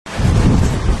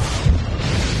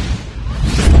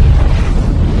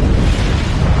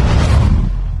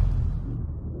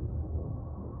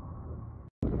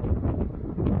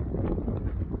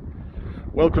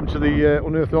Welcome to the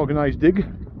Unearthed organised dig.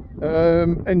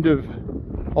 End of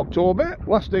October,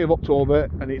 last day of October,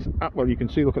 and it's, well, you can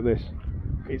see, look at this,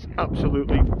 it's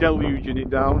absolutely deluging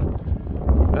it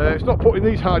down. It's not putting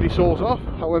these hardy soles off,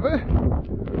 however.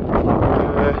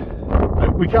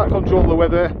 We can't control the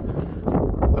weather.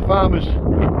 The farmer's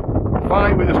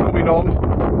fine with us coming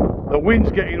on. The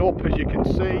wind's getting up, as you can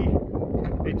see.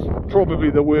 It's probably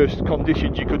the worst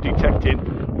conditions you could detect in,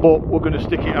 but we're going to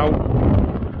stick it out.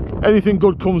 Anything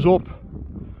good comes up,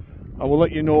 I will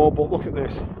let you know. But look at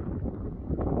this.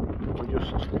 It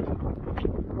just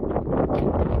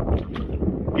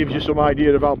gives you some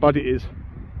idea of how bad it is.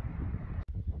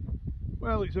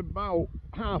 Well, it's about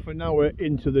half an hour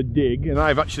into the dig, and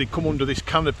I've actually come under this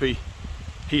canopy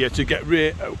here to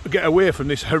get away from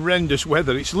this horrendous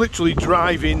weather. It's literally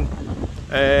driving,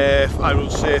 I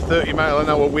would say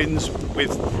 30-mile-an-hour winds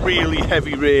with really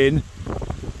heavy rain.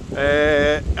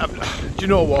 Do you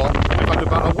know what? We've had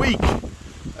about a week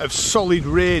of solid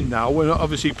rain now.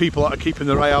 Obviously, people that are keeping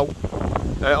their eye out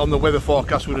on the weather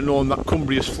forecast would have known that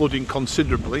Cumbria's flooding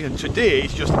considerably, and today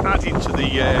it's just adding to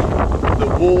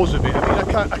the woes of it. I mean,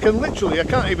 I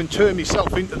can't even turn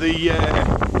myself into the. I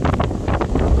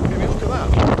mean, look at that.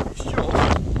 It's just,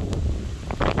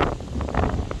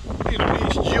 you know,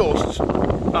 it's just.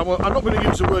 I'm not going to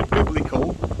use the word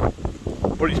biblical,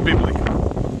 but it's biblical.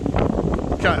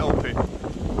 Can't help it.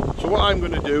 So what I'm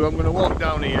going to do, I'm going to walk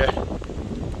down here.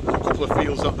 There's a couple of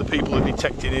fields that the people are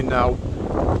detecting in now.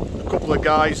 A couple of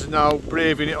guys are now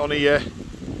braving it on here.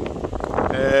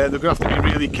 They're going to have to be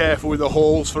really careful with the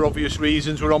holes for obvious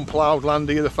reasons. We're on ploughed land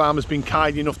here. The farmer's been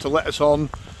kind enough to let us on.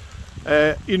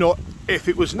 You know, if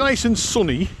it was nice and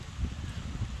sunny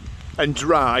and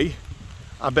dry,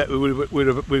 I bet we would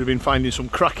have been finding some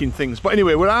cracking things. But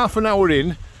anyway, we're half an hour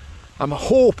in. I'm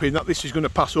hoping that this is going to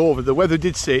pass over. The weather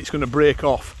did say it's going to break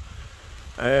off,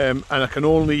 and I can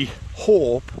only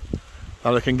hope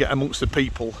that I can get amongst the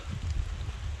people.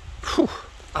 Whew.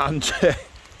 And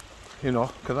you know,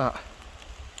 look at that.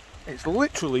 It's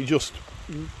literally just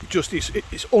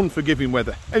it's unforgiving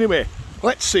weather. Anyway,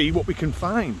 let's see what we can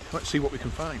find.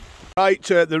 Right,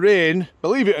 the rain,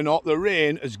 believe it or not, the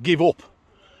rain has give up,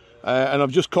 and I've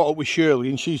just caught up with Shirley,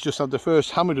 and she's just had the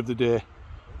first hammered of the day.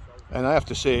 And I have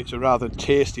to say it's a rather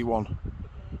tasty one.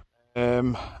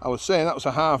 I was saying that was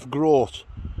a half groat.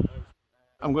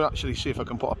 I'm going to actually see if I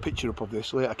can put a picture up of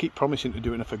this later. I keep promising to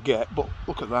do it and I forget, but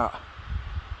look at that.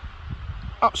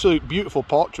 Absolute beautiful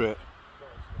portrait.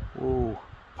 Oh,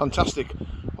 fantastic. Well,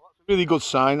 that's a really good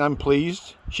sign. I'm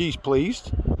pleased. She's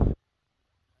pleased.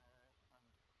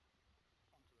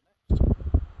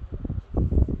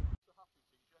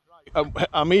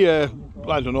 I'm here,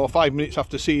 I don't know, 5 minutes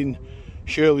after seeing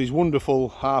Shirley's wonderful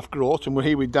half groat, and we're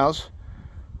here with Daz.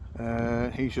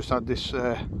 He's just had this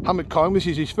hammered coin. This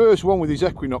is his first one with his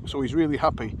equinox, so he's really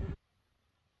happy.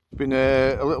 He's been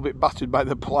a little bit battered by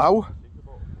the plough,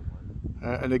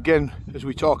 and again, as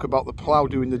we talk about the plough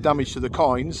doing the damage to the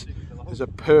coins, there's a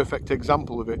perfect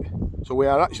example of it. So we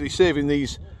are actually saving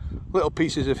these little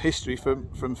pieces of history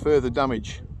from further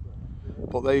damage.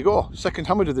 But there you go, second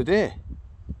hammered of the day.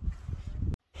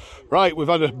 Right, we've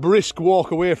had a brisk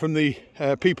walk away from the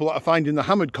people that are finding the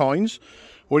hammered coins.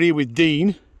 We're here with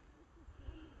Dean.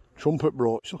 Trumpet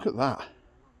brooch, look at that.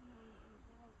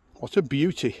 What a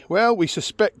beauty. Well, we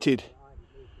suspected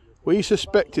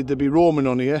there'd be Roman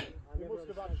on here.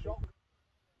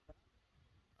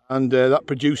 And that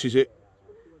produces it,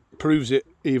 proves it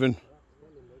even.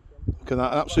 Look at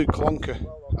that, an absolute clonker.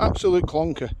 Absolute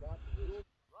clonker.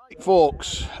 Right,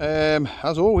 folks,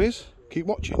 as always, keep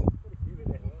watching.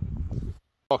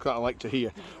 That I like to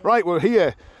hear. Right, we're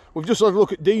here. We've just had a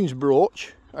look at Dean's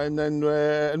brooch, and then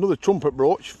another trumpet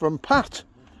brooch from Pat,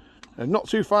 and not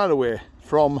too far away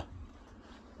from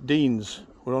Dean's.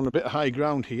 We're on a bit of high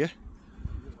ground here,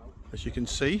 as you can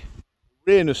see.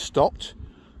 Rain has stopped.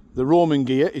 The Roman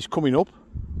gear is coming up,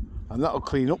 and that'll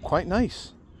clean up quite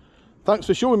nice. Thanks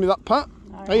for showing me that, Pat.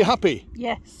 Are you happy?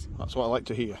 Yes. That's what I like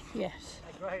to hear. Yes.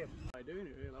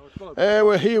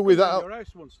 We're here with Alan.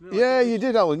 Yeah, you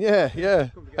did, Alan. Yeah.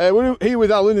 We're here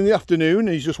with Alan in the afternoon.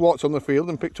 He's just walked on the field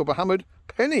and picked up a hammered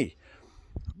penny.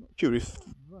 I'm not sure if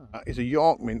that is a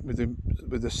York mint with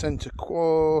the centre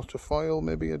quarter foil,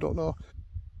 maybe. I don't know.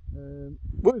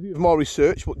 Worthy of more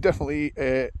research, but definitely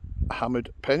a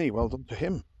hammered penny. Well done to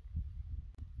him.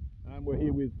 And we're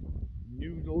here with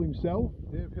Noodle himself,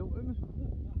 Dave Hilton.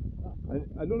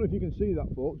 I don't know if you can see that,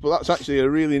 folks, but that's actually a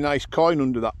really nice coin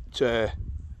under that.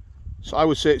 So I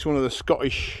would say it's one of the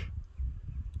Scottish.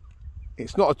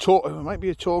 It's not a token. It might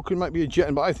be a token, might be a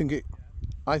jetton, but I think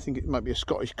it might be a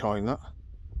Scottish coin. That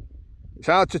It's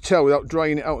hard to tell without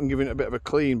drying it out and giving it a bit of a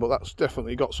clean, but that's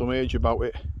definitely got some age about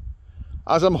it.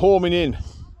 As I'm homing in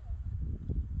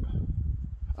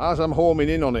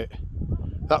on it,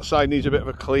 that side needs a bit of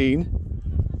a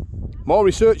clean. More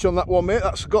research on that one, mate.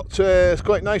 That's got it's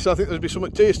quite nice. I think there'll be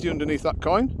something tasty underneath that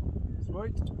coin.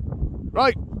 Right.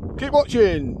 Right, keep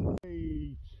watching.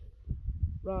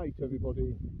 Right,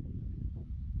 everybody.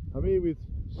 I'm here with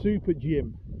Super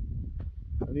Jim,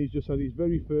 and he's just had his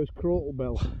very first crotal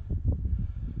bell.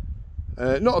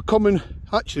 Not a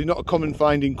common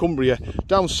find in Cumbria.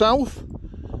 Down south,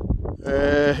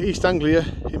 East Anglia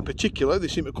in particular, they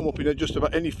seem to come up in just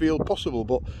about any field possible,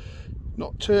 but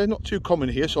not too common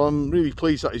here, so I'm really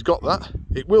pleased that he's got that.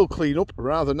 It will clean up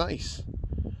rather nice.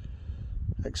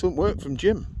 Excellent work from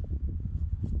Jim.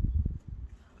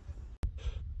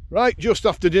 Right, just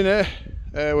after dinner,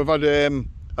 we've had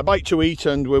a bite to eat,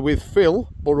 and we're with Phil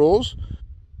Burrows,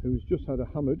 who's just had a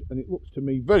hammered, and it looks to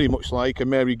me very much like a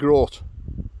Mary Groat.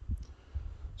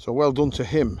 So well done to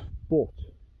him. But,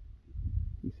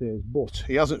 he says, but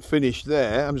he hasn't finished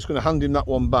there. I'm just going to hand him that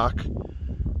one back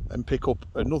and pick up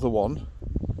another one,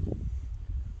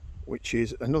 which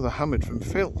is another hammered from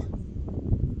Phil.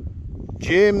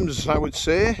 James, I would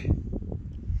say,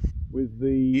 with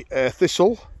the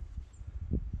thistle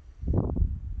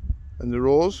and the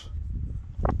rose.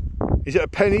 Is it a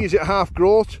penny? Is it a half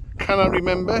groat? Can I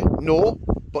remember? No,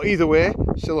 but either way,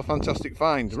 still a fantastic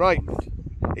find. Right,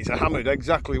 it's a hammered,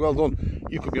 exactly. Well done.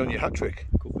 You could be on your hat trick.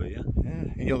 Could be, yeah. Yeah,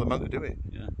 and you're the man to do it.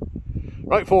 Yeah.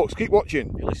 Right, folks, keep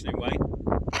watching. You're listening, Wayne.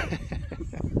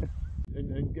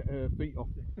 and get her feet off.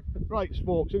 Right,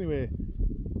 folks. Anyway,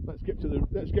 let's get to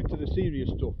the serious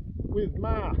stuff with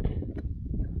Mark.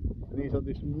 And he's had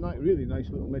this really nice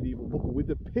little medieval buckle with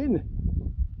the pin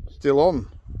still on,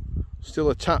 still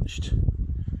attached,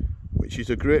 which is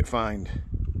a great find.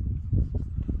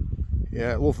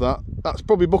 Yeah, love that. That's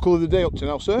probably buckle of the day up to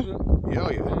now, sir. Yeah,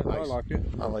 yeah, nice. I like it.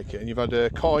 I like it. And you've had a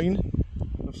coin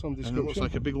Of some description. and it looks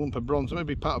like a big lump of bronze,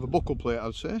 maybe part of a buckle plate,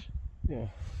 I'd say. Yeah.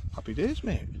 Happy days,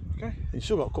 mate. Okay. You've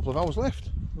still got a couple of hours left.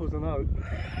 I don't know.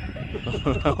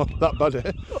 That bad,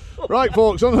 eh? Right,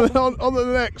 folks, on to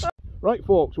the next. Right,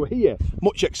 folks, we're here.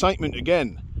 Much excitement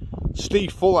again.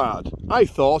 Steve Fullard. I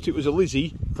thought it was a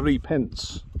Lizzie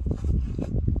 3p.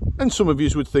 And some of you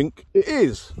would think it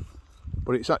is,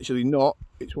 but it's actually not.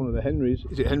 It's one of the Henrys.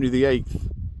 Is it Henry VIII?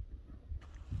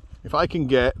 If I can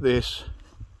get this,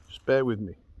 just bear with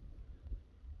me.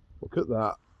 Look at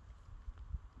that.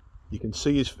 You can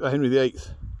see his Henry VIII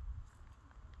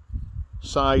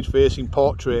side facing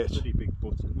portrait. Pretty big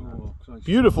button. Oh,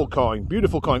 beautiful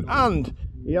coin, and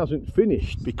he hasn't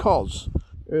finished because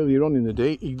earlier on in the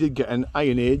day he did get an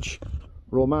Iron Age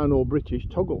Romano-British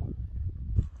toggle.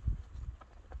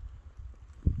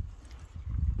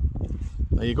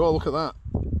 There you go, look at that.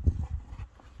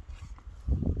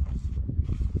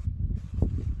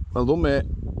 Well done, mate.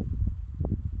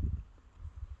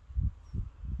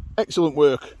 Excellent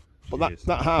work. But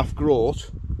that half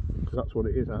groat, because that's what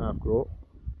it is, a half groat,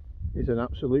 is an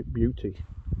absolute beauty.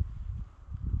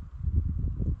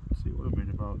 See what I mean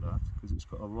about that, because it's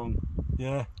got a long...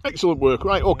 Yeah. Excellent work.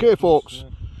 Right, okay, folks.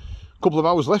 Couple of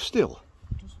hours left still.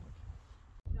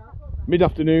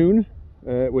 Mid-afternoon,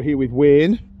 we're here with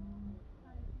Wayne.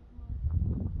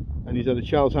 And he's had a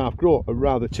Charles half groat, a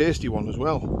rather tasty one as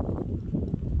well.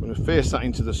 I'm going to face that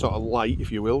into the sort of light,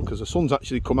 if you will, because the sun's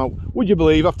actually come out. Would you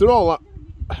believe, after all that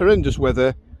horrendous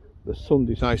weather, the sun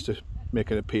decides to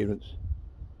make an appearance?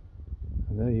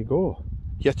 And there you go,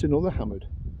 yet another hammered.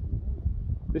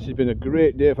 This has been a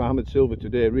great day for hammered silver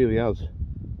today, it really has.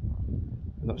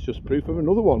 And that's just proof of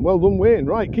another one. Well done, Wayne.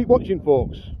 Right, keep watching,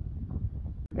 folks.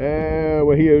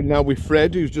 We're here now with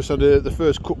Fred, who's just had the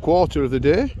first quarter of the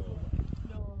day.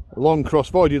 Long cross,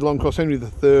 voided long cross, Henry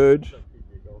III.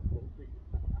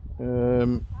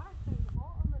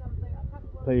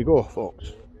 There you go,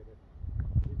 folks.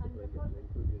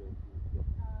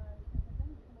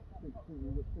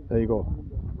 There you go.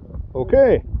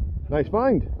 Okay, nice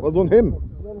find. Well done, him.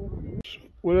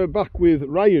 We're back with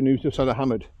Ryan, who's just had a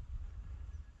hammered,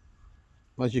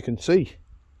 as you can see.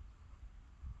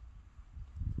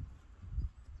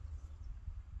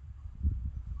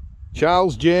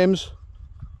 Charles, James,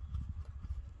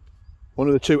 one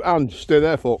of the two, and stay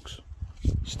there, folks.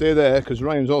 Stay there, because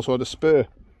Ryan's also had a spur.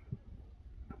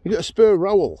 You get a spur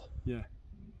rowel. Yeah.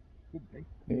 It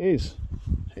is.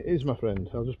 It is, my friend.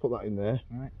 I'll just put that in there.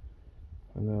 Right.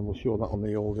 And then we'll show that on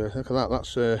the old. Look at that.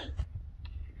 That's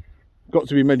got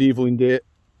to be medieval in date.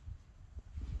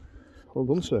 Well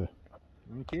done, sir.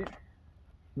 Thank you.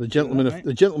 The gentlemen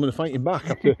are fighting back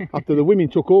after the women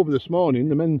took over this morning.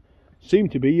 The men seem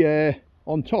to be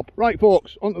on top. Right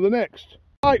folks, on to the next.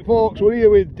 Right folks, we're here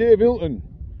with Dave Hilton,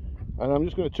 and I'm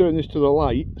just going to turn this to the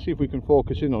light, see if we can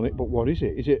focus in on it. But what is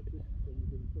it? Is it,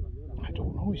 I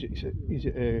don't know, is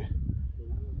it a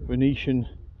Venetian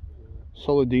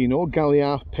Soldino Galli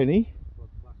halfpenny?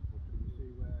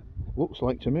 Looks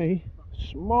like to me.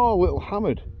 Small little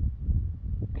hammered.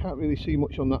 Can't really see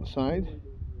much on that side.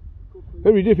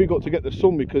 Very difficult to get the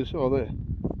sun because, oh there.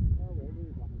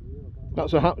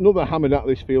 That's another hammered out of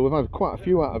this field. We've had quite a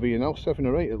few out of here now, 7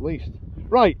 or 8 at least.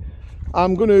 Right,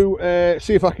 I'm going to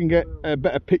see if I can get a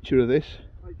better picture of this,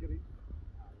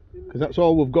 because that's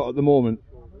all we've got at the moment.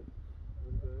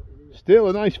 Still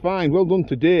a nice find, well done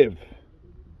to Dave.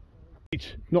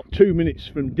 It's not 2 minutes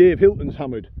from Dave Hilton's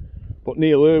hammered, but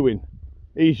Neil Irwin,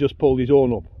 he's just pulled his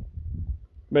own up.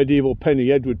 Medieval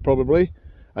penny, Edward probably,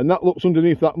 and that looks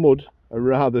underneath that mud a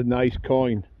rather nice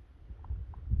coin.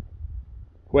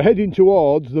 We're heading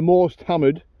towards the most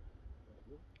hammered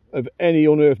of any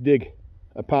unearthed dig,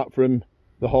 apart from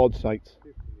the hoard sites.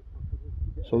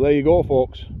 So there you go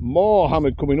folks, more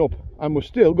hammered coming up, and we've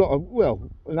still got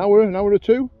an hour or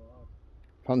two.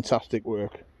 Fantastic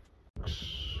work.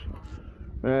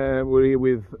 We're here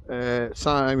with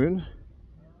Simon.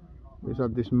 He's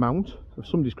had this mount of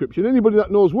some description. Anybody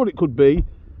that knows what it could be,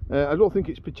 I don't think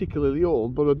it's particularly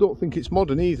old, but I don't think it's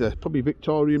modern either. Probably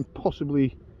Victorian,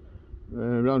 possibly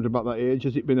around about that age.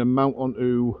 Has it been a mount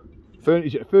onto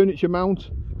is it a furniture mount?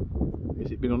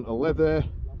 Has it been onto leather?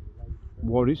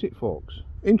 What is it folks?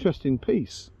 Interesting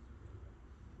piece.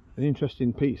 An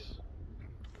interesting piece.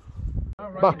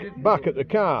 Back at the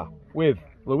car with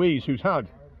Louise, who's had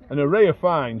an array of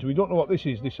finds. We don't know what this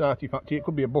is, this artefact here. It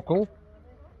could be a buckle.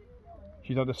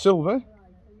 She's had a silver,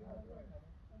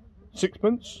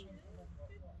 sixpence,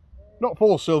 not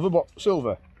full silver, but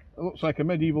silver. It looks like a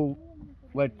medieval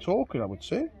lead token, I would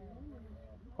say,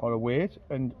 or a weight,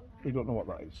 and we don't know what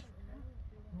that is.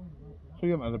 So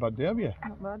you haven't had a bad day, have you?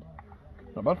 Not bad.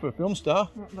 Not bad for a film star.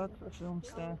 Not bad for a film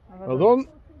star. Well done.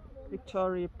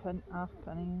 Victoria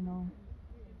halfpenny, you know.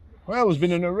 Well, there's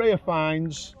been an array of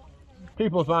finds.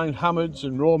 People find hammers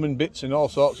and Roman bits and all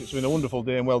sorts. It's been a wonderful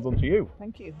day, and well done to you.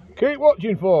 Thank you. Keep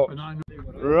watching folks.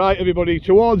 Right everybody,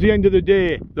 towards the end of the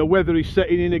day, the weather is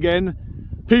setting in again.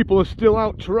 People are still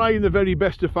out trying the very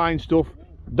best to find stuff.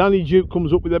 Danny Duke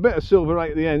comes up with a bit of silver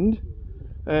right at the end.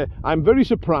 I'm very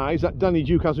surprised that Danny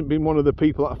Duke hasn't been one of the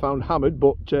people that I found hammered,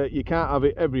 but you can't have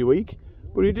it every week.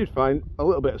 But he did find a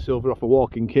little bit of silver off a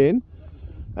walking cane.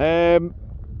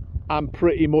 I'm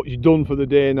pretty much done for the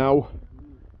day now.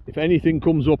 If anything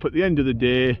comes up at the end of the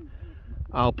day,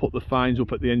 I'll put the finds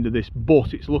up at the end of this,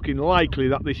 but it's looking likely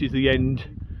that this is the end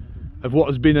of what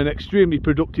has been an extremely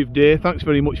productive day. Thanks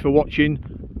very much for watching.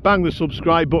 Bang the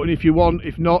subscribe button if you want,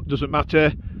 if not, doesn't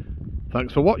matter.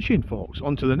 Thanks for watching folks,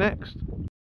 on to the next.